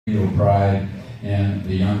pride in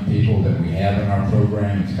the young people that we have in our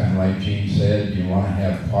program. It's kind of like Gene said, you want to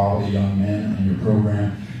have quality young men in your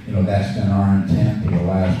program. You know, that's been our intent for the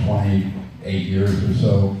last 28 years or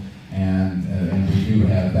so, and we do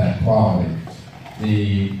have that quality.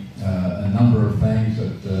 A number of things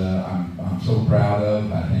that I'm so proud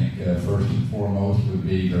of, I think first and foremost would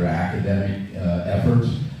be their academic efforts.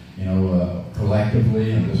 You know,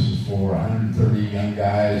 collectively, and this is for 130 young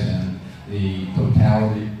guys, and the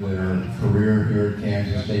totality of their career here at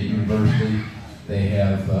Kansas State University, they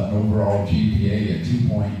have an overall GPA at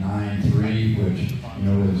 2.93, which, you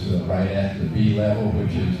know, is right at the B level,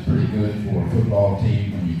 which is pretty good for a football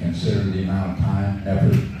team when you consider the amount of time and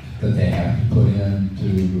effort that they have to put into,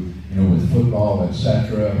 you know, with football,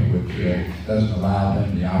 etc., which doesn't allow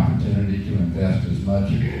them the opportunity to invest as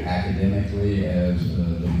much academically as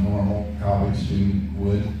the normal college student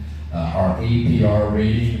would. Our APR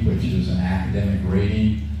rating, which is an academic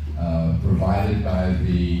rating provided by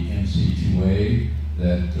the NC2A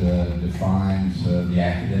that defines the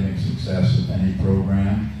academic success of any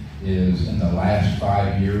program, is in the last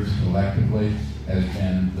 5 years collectively has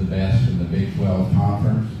been the best in the Big 12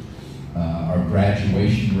 Conference. Our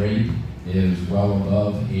graduation rate is well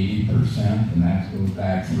above 80%, and that goes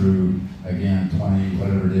back through, again,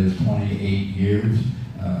 28 years.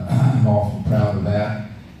 I'm awful proud of that.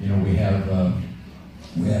 You know, we have a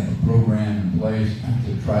program in place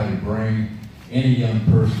to try to bring any young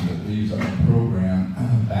person that leaves our program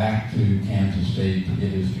back to Kansas State to get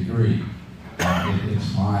his degree.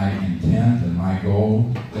 It's my intent and my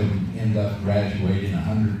goal that we end up graduating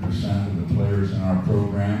 100% of the players in our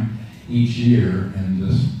program each year in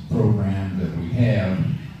this program that we have,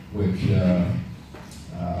 which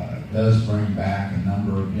does bring back a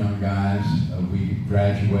number of young guys. We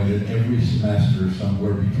graduated every semester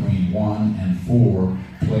somewhere between 1 and 4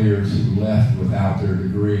 players who left without their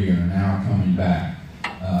degree and are now coming back.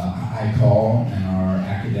 I call, and our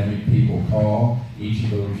academic people call, each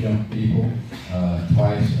of those young people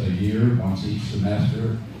twice a year, once each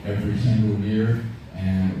semester, every single year.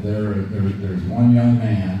 And there's one young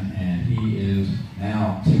man, and he is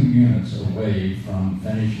now 2 units away from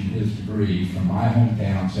finishing his degree from my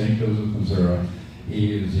hometown, St. Joseph, Missouri.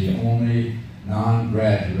 He is the only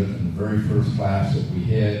non-graduate in the very first class that we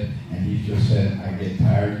had, and he just said, "I get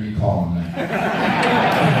tired of you calling me." He's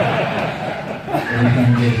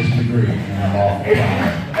going to get his degree, and I'm awful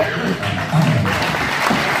proud.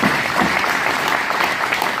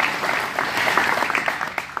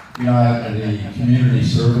 You know, the community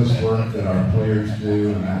service work that our players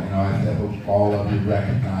do, and I hope all of you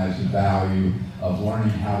recognize the value of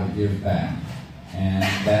learning how to give back. And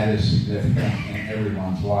that is significant in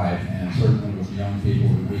everyone's life, and certainly with the young people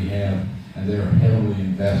that we have, and they're heavily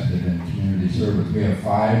invested in community service. We have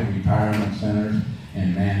 5 retirement centers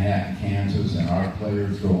in Manhattan, Kansas, and our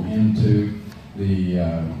players go into the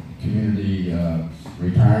community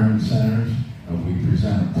retirement centers. We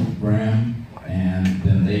present a program, and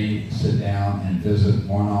then they sit down and visit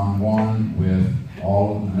one-on-one with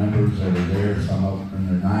all of the members that are there. Some of them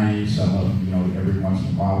in their 90s, some of them, you know, every once in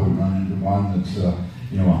a while we run into one that's,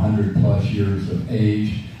 100 plus years of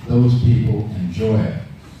age. Those people enjoy it.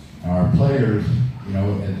 Our players, you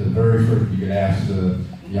know, at the very first, you could ask the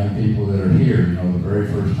young people that are here, you know, the very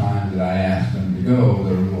first time that I asked them to go,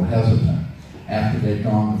 they're a little hesitant. After they've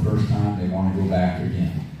gone the first time, they want to go back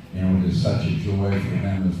again. You know, it is such a joy for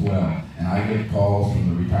them as well. And I get calls from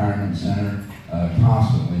the retirement center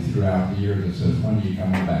constantly throughout the year that says, "When are you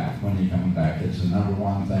coming back? When are you coming back?" It's the number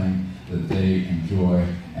one thing that they enjoy,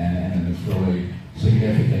 and it's really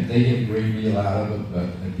significant. They get a great deal out of it, but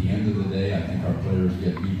at the end of the day, I think our players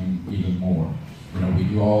get even more. You know, we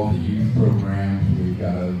do all the youth programs. We've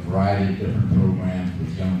got a variety of different programs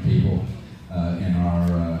with young people in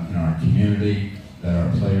our community that our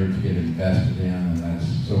players get invested in, and that's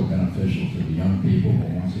so beneficial to the young people. But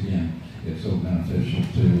once again, it's so beneficial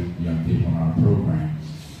to the young people in our program.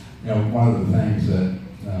 You know, one of the things that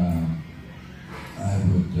I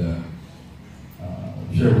would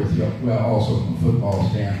share with you, well, also from a football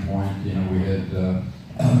standpoint, you know, we had a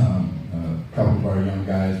couple of our young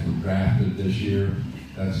guys were drafted this year.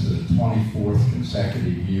 That's the 24th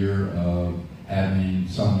consecutive year of having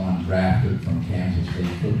someone drafted from Kansas State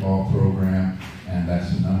football program, and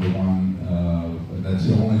that's the number one, that's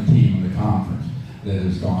the only team in the conference that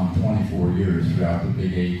has gone 24 years throughout the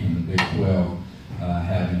Big 8 and the Big 12,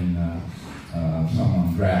 having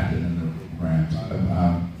someone drafted in the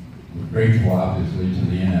program. We're grateful, obviously, to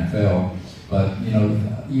the NFL, but, you know,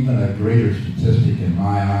 even a greater statistic in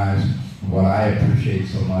my eyes, what I appreciate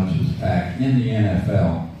so much is the fact in the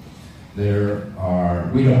NFL,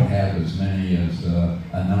 we don't have as many as a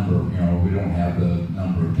number of,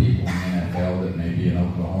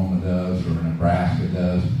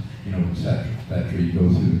 country, you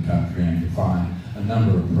go through the country, and you find a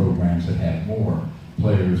number of programs that have more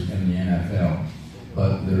players in the NFL.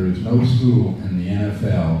 But there is no school in the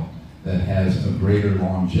NFL that has a greater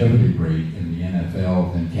longevity rate in the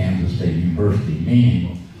NFL than Kansas State University,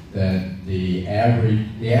 meaning that the average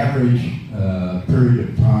period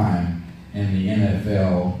of time in the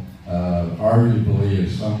NFL arguably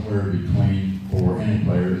is somewhere between, for any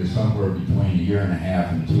player, is somewhere between a year and a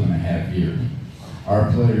half and 2.5 years.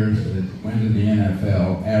 Our players that went to the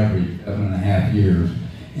NFL average 7.5 years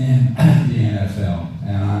in the NFL,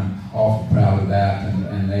 and I'm awful proud of that,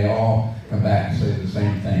 and they all come back and say the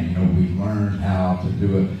same thing. You know, we learned how to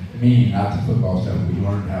do it, meaning not the football stuff, we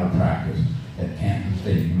learned how to practice at Kansas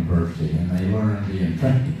State University, and they learned the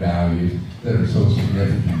intrinsic values that are so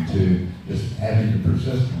significant to just having the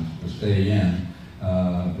persistence to stay in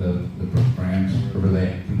the programs wherever they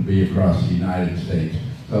happen to be across the United States.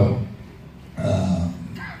 So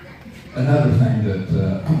another thing that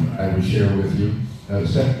I would share with you,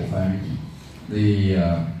 several things,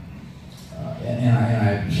 and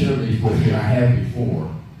I share these with you, I have before,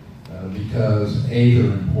 because A,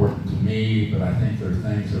 they're important to me, but I think they're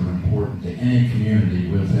things that are important to any community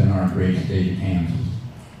within our great state of Kansas.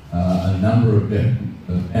 A number of different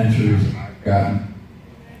ventures I've gotten.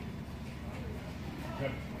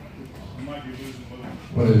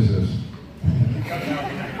 What is this?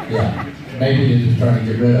 Yeah, maybe you're just trying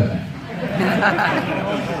to get rid of me.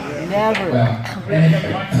 Never. Well,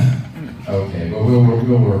 anyway, okay, well,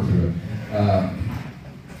 we'll work through it.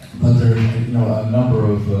 But there's, you know, a number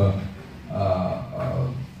of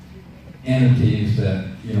entities that,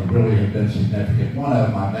 you know, really have been significant. One of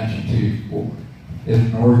them I mentioned too is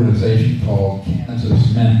an organization called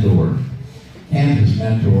Kansas Mentors. Kansas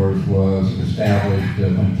Mentors was established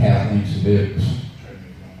when Kathleen Sebelius.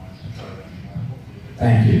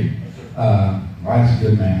 Thank you. That's a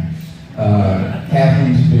good man.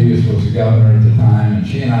 Kathleen Sebelius was the governor at the time, and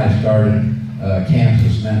she and I started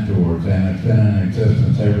Kansas Mentors, and it's been in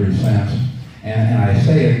existence ever since. And I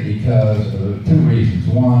say it because of two reasons.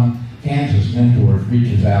 One, Kansas Mentors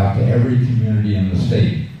reaches out to every community in the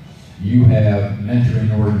state. You have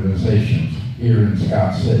mentoring organizations here in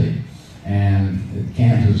Scott City, and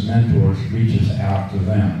Kansas Mentors reaches out to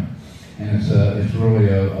them. And it's really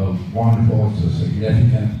a wonderful, it's a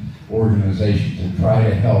significant organization to try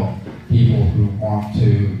to help people who want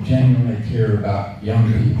to genuinely care about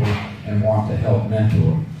young people and want to help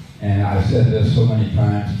mentor. And I've said this so many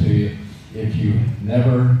times to you, if you've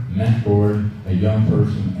never mentored a young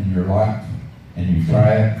person in your life and you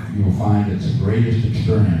try it, you will find it's the greatest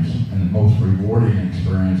experience and the most rewarding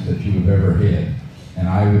experience that you have ever had. And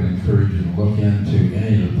I would encourage you to look into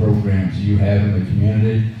any of the programs you have in the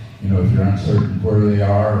community. You know, if you're uncertain where they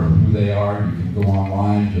are or who they are, you can go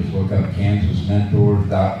online, just look up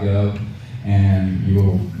kansasmentors.gov, and you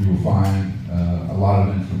will find a lot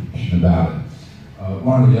of information about it.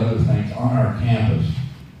 One of the other things on our campus,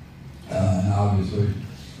 and obviously,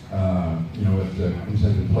 you know, it comes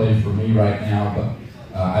into play for me right now,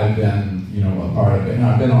 but I've been, you know, a part of it, and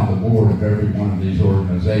I've been on the board of every one of these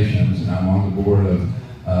organizations, and I'm on the board of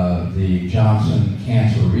the Johnson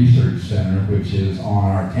Cancer Research Center, which is on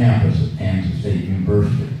our campus at Kansas State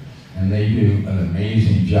University. And they do an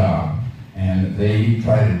amazing job. And they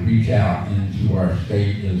try to reach out into our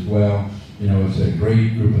state as well. You know, it's a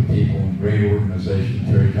great group of people and great organization.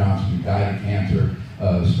 Terry Johnson, who died of cancer,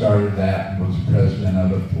 started that and was president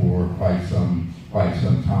of it for quite some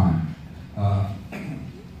time.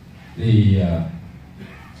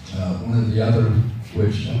 One of the other,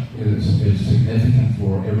 which is significant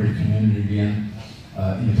for every community in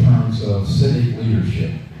terms of civic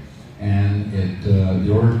leadership. And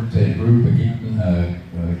the group again,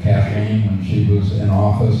 Kathleen, when she was in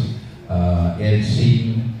office, Ed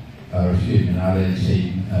Seaton, not Ed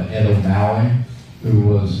Seaton, Ed O'Malley, who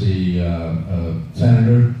was the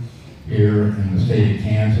senator here in the state of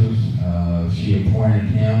Kansas. She appointed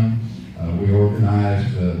him. We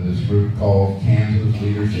organized this group called Kansas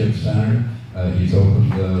Leadership Center. He's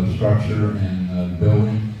opened the structure and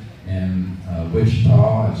building in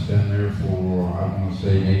Wichita. It's been there for, I want to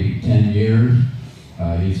say, maybe 10 years.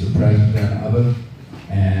 He's the president of it.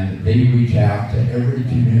 And they reach out to every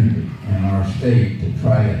community in our state to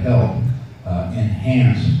try to help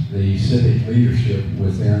enhance the civic leadership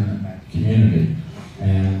within that community.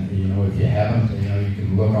 And, you know, if you haven't, you know, you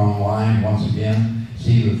can look online once again,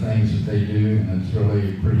 see the things that they do, and it's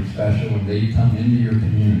really pretty special. And they come into your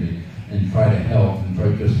community and try to help, and try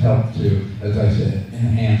to just help to, as I said,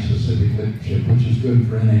 enhance the civic leadership, which is good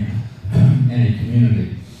for any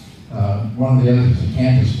community. One of the others is the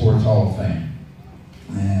Kansas Sports Hall of Fame.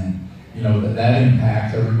 And, you know, that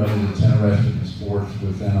impacts everybody that's interested in sports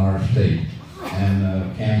within our state.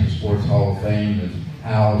 And Kansas Sports Hall of Fame is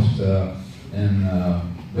housed in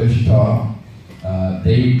Wichita.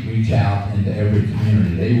 They reach out into every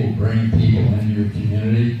community. They will bring people into your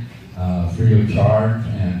community free of charge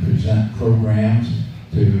and present programs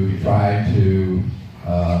to try to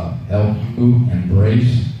help you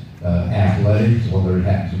embrace athletics, whether it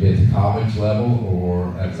happens to be at the college level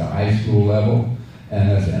or at the high school level, and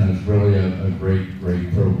it's really a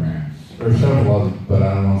great program. There are several others, but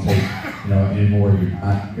I don't want to say any more of your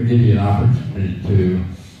time. I'm going to give you an opportunity to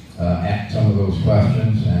ask some of those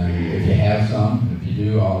questions, and if you have some, if you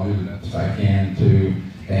do, I'll do the best I can to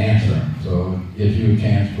answer them. So it gives you a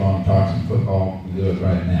chance to go on and talk some football. We'll do it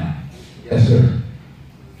right now. Yes, sir.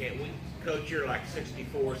 Coach, you're like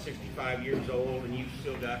 64, 65 years old, and you've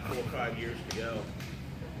still got 4 or 5 years to go.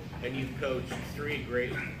 And you've coached 3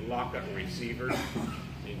 great lockup receivers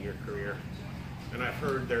in your career. And I've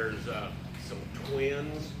heard there's some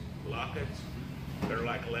twins lockups that are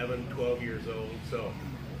like 11, 12 years old. So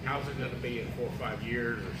how's it going to be in 4 or 5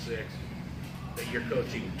 years or 6 that you're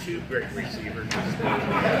coaching 2 great receivers?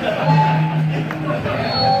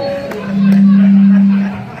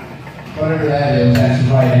 Whatever that is, that's the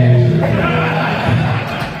right answer.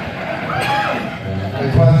 The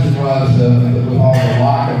question was, with all the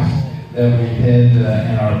lockups that we did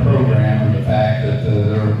in our program, and the fact that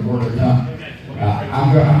there were to come, I'm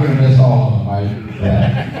going to miss all of them.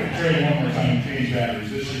 I'm going to trade one more time, change batteries.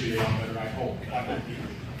 This should be a lot better, I hope.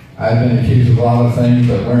 I've been accused of a lot of things,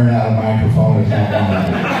 but learning out a microphone is not one of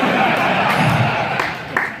them.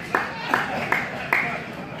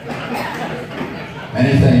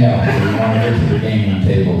 Anything else? We want to get to the gaming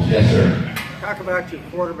tables. Yes, sir. Talk about your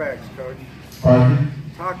quarterbacks, Coach. Pardon?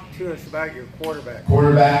 Talk to us about your quarterbacks.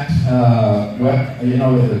 Quarterbacks,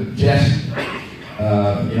 Jess,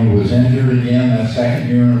 was injured again that second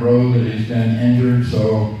year in a row that he's been injured.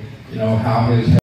 So, how his